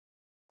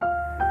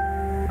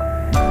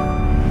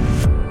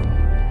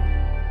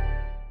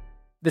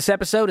This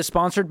episode is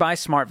sponsored by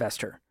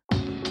SmartVestor.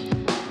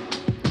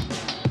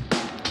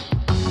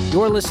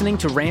 You're listening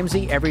to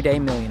Ramsey Everyday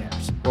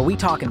Millionaires, where we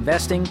talk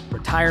investing,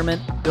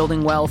 retirement,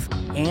 building wealth,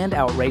 and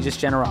outrageous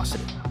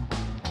generosity.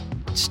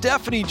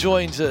 Stephanie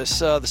joins us,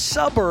 the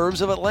suburbs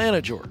of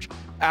Atlanta, Georgia,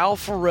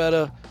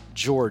 Alpharetta,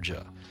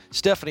 Georgia.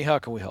 Stephanie, how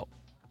can we help?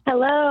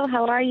 Hello,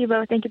 how are you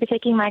both? Thank you for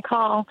taking my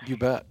call. You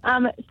bet.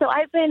 So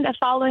I've been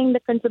following the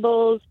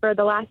principles for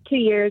the last 2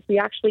 years. We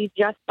actually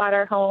just bought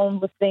our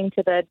home listening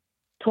to the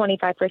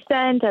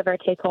 25% of our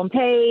take-home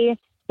pay,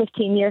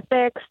 15-year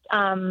fixed,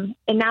 and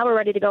now we're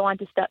ready to go on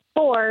to step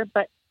 4.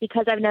 But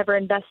because I've never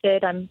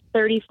invested, I'm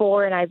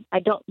 34, and I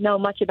don't know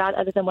much about it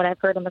other than what I've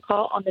heard on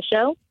the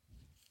show.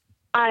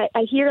 I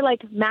hear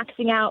like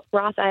maxing out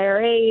Roth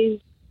IRAs,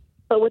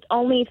 but with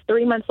only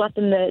 3 months left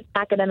in the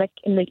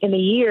in the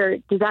year,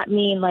 does that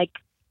mean like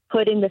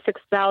putting the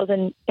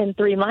 $6,000 in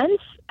 3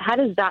 months? How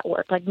does that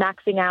work? Like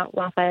maxing out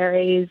Roth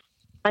IRAs?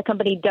 My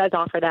company does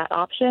offer that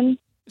option.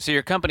 So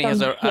your company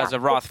has a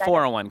Roth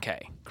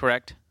 401k,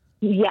 correct?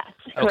 Yes,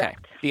 correct. Okay.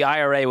 The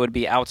IRA would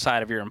be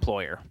outside of your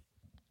employer.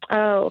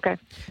 Oh, okay.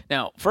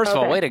 Now, first of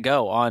all, way to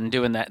go on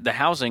doing the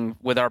housing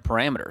with our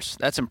parameters.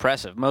 That's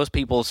impressive. Most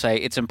people say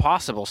it's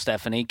impossible,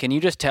 Stephanie. Can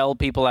you just tell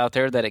people out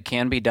there that it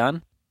can be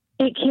done?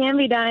 It can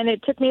be done.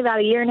 It took me about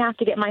a year and a half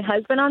to get my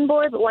husband on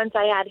board, but once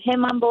I had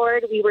him on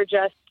board, we were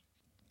just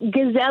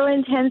gazelle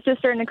intense to a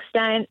certain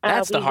extent.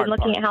 That's the hard part. We've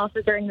been looking at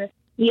houses during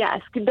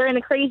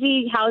the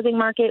crazy housing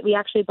market. We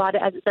actually bought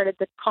it as it started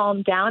to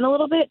calm down a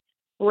little bit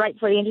right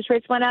before the interest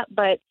rates went up,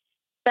 but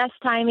best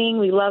timing.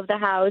 We love the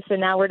house,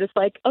 and now we're just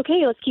like,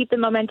 okay, let's keep the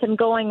momentum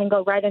going and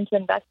go right into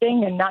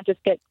investing and not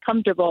just get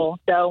comfortable.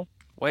 So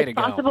it's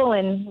possible,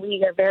 and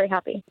we are very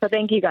happy. So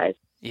thank you guys.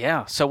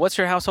 Yeah. So what's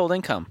your household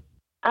income?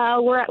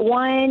 We're at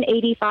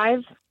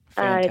 185.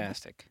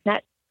 Fantastic.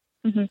 Net.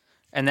 Mm-hmm.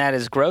 And that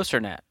is gross or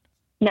net?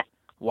 Net.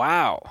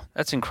 Wow,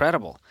 that's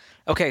incredible.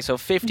 Okay, so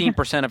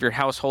 15% of your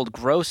household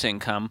gross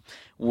income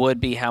would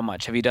be how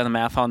much? Have you done the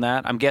math on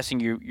that? I'm guessing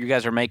you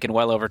guys are making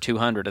well over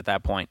 200 at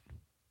that point.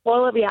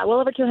 Well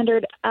over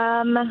 200.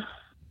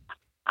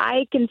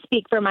 I can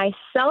speak for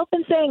myself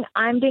in saying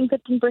I'm doing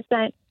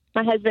 15%.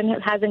 My husband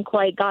hasn't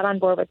quite got on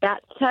board with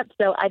that step,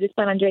 so I just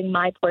plan on doing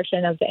my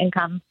portion of the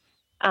income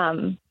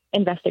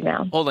investing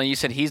now. Hold on, you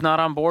said he's not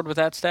on board with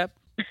that step?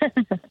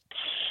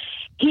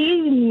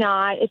 He's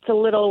not. It's a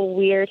little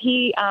weird.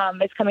 He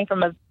is coming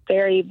from a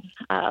very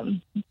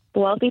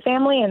wealthy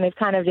family, and they've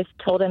kind of just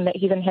told him that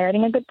he's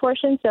inheriting a good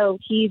portion, so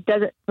he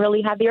doesn't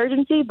really have the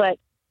urgency, but,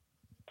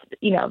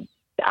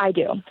 I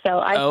do. So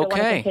I still want to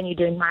continue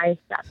doing my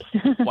steps.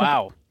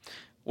 Wow.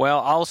 Well,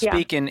 I'll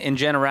speak in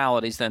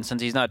generalities then,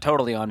 since he's not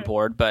totally on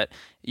board, but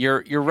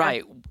you're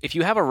right. If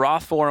you have a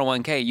Roth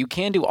 401k, you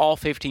can do all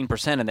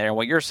 15% in there. And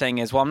what you're saying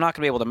is, well, I'm not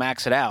going to be able to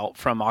max it out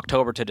from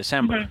October to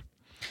December. Mm-hmm.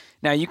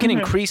 Now, you can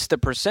increase the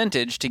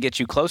percentage to get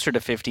you closer to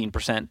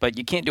 15%, but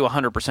you can't do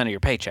 100% of your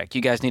paycheck.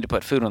 You guys need to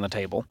put food on the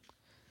table.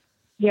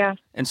 Yeah.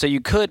 And so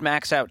you could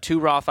max out 2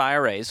 Roth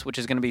IRAs, which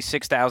is going to be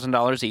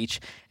 $6,000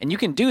 each, and you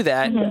can do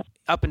that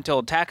up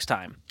until tax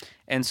time.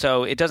 And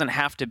so it doesn't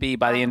have to be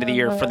by the end of the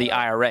year for the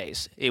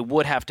IRAs. It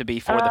would have to be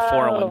for the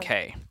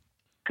 401k.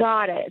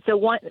 Got it. So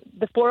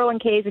the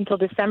 401k is until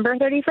December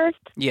 31st?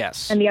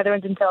 Yes. And the other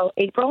one's until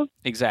April?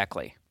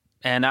 Exactly.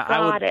 And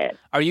Got it.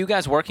 Are you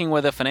guys working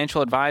with a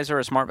financial advisor,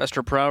 a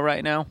SmartVestor Pro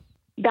right now?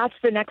 That's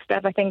the next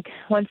step. I think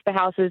once the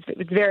house is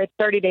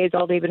 30 days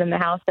old even in the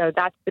house, so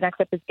that's the next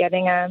step is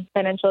getting a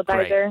financial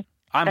advisor. Great.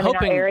 I'm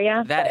hoping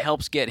that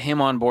helps get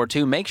him on board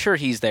too. Make sure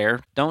he's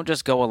there. Don't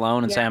just go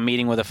alone and say I'm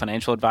meeting with a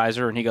financial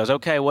advisor and he goes,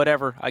 okay,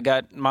 whatever. I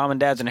got mom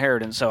and dad's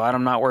inheritance, so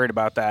I'm not worried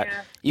about that.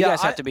 Yeah. You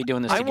guys have to be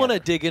doing this together. I want to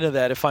dig into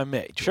that if I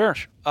may,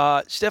 George.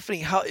 Sure.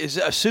 Stephanie,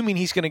 assuming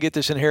he's going to get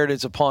this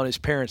inheritance upon his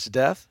parents'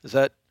 death, is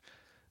that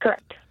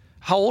correct?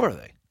 How old are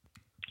they?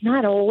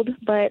 Not old,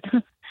 but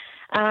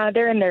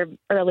they're in their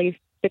early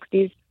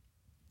 60s.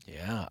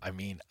 Yeah, I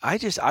mean,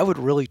 I would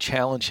really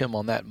challenge him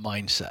on that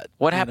mindset.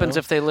 What happens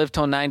if they live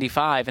till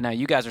 95 and now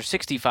you guys are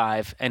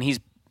 65 and he's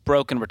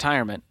broke in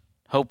retirement,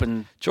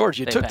 hoping George,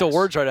 you took the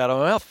words right out of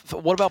my mouth.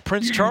 What about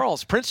Prince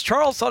Charles? Prince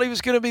Charles thought he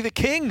was going to be the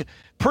king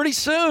pretty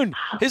soon.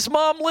 His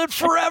mom lived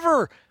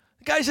forever.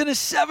 The guy's in his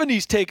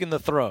 70s taking the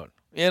throne.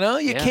 You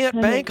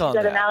can't bank on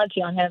that. Good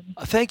analogy on him.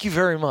 Thank you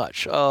very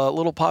much. A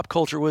little pop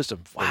culture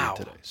wisdom for you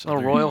today. So a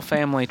little royal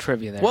family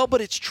trivia there. Well, but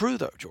it's true,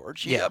 though,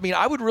 George. Yeah. I mean,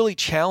 I would really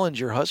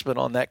challenge your husband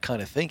on that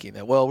kind of thinking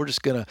that, we're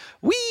just going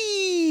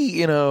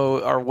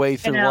to our way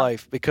through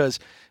life because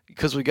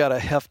we got a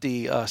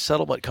hefty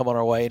settlement coming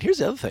our way. And here's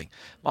the other thing.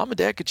 Mom and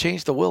Dad could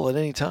change the will at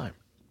any time.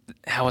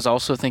 I was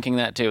also thinking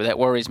that, too. That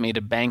worries me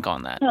to bank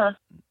on that. Huh.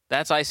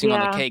 That's icing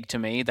on the cake to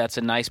me. That's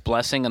a nice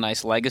blessing, a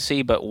nice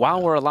legacy. But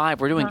while we're alive,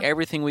 we're doing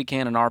everything we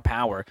can in our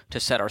power to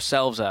set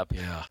ourselves up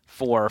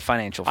for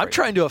financial freedom. I'm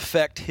trying to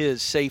affect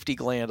his safety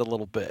gland a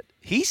little bit.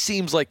 He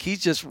seems like he's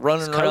just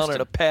running around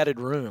in a padded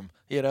room,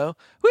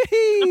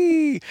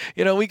 Whee!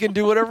 We can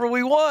do whatever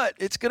we want.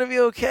 It's going to be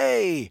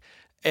okay.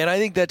 And I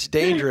think that's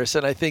dangerous,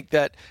 and I think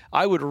that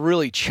I would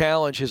really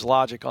challenge his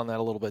logic on that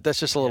a little bit. That's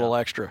just a little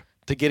extra.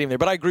 to get him there.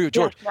 But I agree with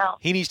George. Yes, no.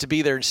 He needs to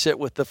be there and sit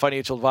with the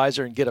financial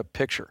advisor and get a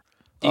picture.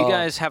 Do you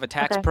guys have a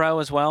tax pro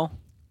as well?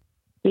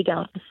 We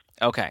don't.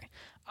 Okay.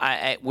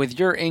 With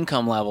your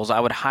income levels, I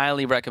would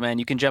highly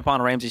recommend you can jump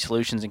on Ramsey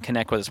Solutions and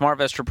connect with a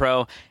SmartVestor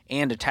Pro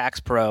and a tax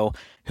pro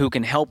who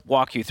can help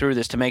walk you through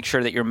this to make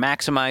sure that you're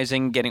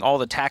maximizing, getting all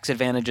the tax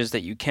advantages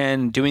that you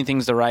can, doing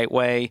things the right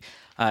way,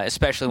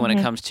 especially when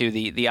it comes to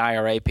the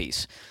IRA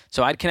piece.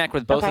 So I'd connect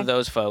with both of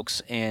those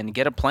folks and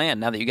get a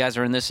plan now that you guys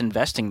are in this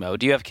investing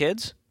mode. Do you have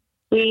kids?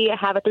 We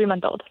have a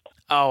 3-month-old.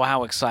 Oh,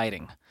 how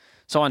exciting.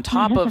 So on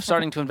top of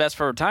starting to invest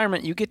for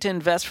retirement, you get to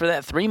invest for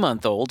that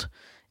 3-month-old.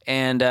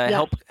 And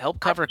help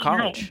cover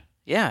college.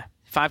 Yeah.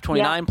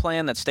 529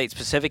 plan that's state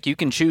specific. You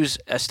can choose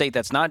a state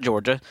that's not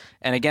Georgia.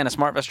 And again, a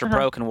SmartVestor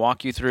Pro can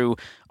walk you through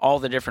all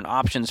the different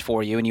options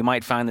for you. And you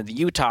might find that the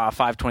Utah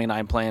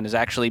 529 plan is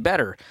actually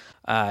better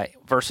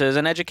versus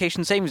an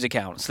education savings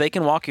account. So they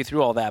can walk you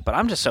through all that. But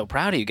I'm just so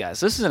proud of you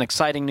guys. This is an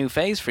exciting new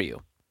phase for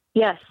you.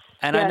 Yes.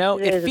 And I know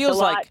it feels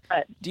like,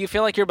 do you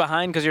feel like you're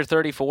behind because you're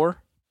 34?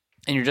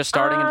 And you're just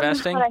starting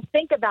investing? When I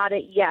think about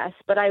it, yes.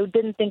 But I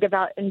didn't think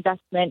about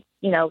investment,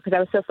 because I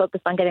was so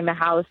focused on getting the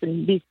house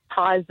and these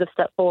paused the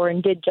step 4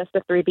 and did just the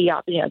 3B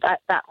op,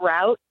 that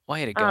route.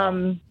 Way to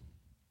go.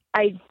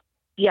 I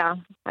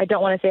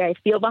don't want to say I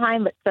feel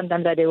behind, but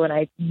sometimes I do. And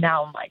I'm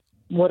like,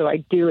 what do I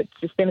do? It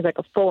just seems like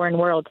a foreign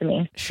world to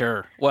me.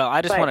 Sure. Well,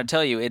 I just want to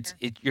tell you,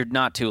 you're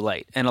not too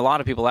late. And a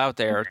lot of people out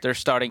there, they're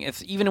starting,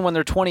 even when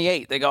they're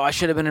 28, they go, I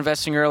should have been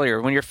investing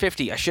earlier. When you're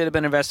 50, I should have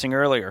been investing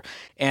earlier.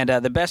 And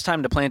the best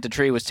time to plant a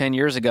tree was 10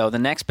 years ago. The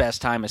next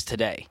best time is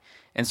today.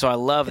 And so I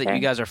love that you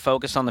guys are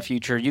focused on the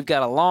future. You've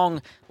got a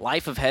long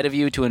life ahead of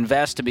you to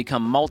invest, to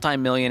become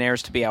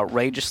multimillionaires, to be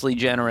outrageously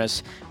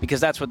generous,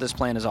 because that's what this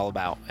plan is all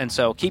about. And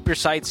so keep your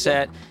sights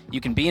set. You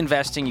can be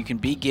investing, you can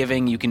be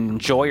giving, you can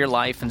enjoy your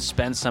life and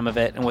spend some of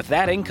it. And with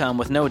that income,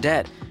 with no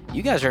debt,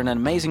 you guys are in an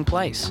amazing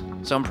place.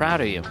 So I'm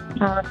proud of you.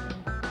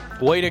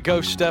 Way to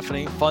go,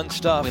 Stephanie. Fun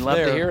stuff. We love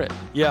to hear it.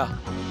 Yeah.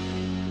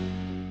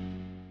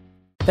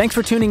 Thanks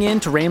for tuning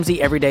in to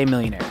Ramsey Everyday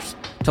Millionaires.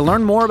 To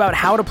learn more about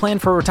how to plan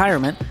for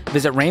retirement,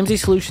 visit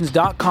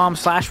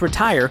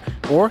RamseySolutions.com/retire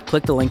or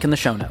click the link in the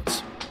show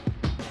notes.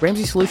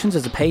 Ramsey Solutions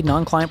is a paid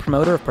non-client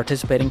promoter of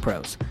participating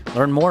pros.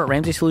 Learn more at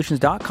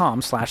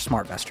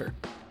RamseySolutions.com/SmartVestor.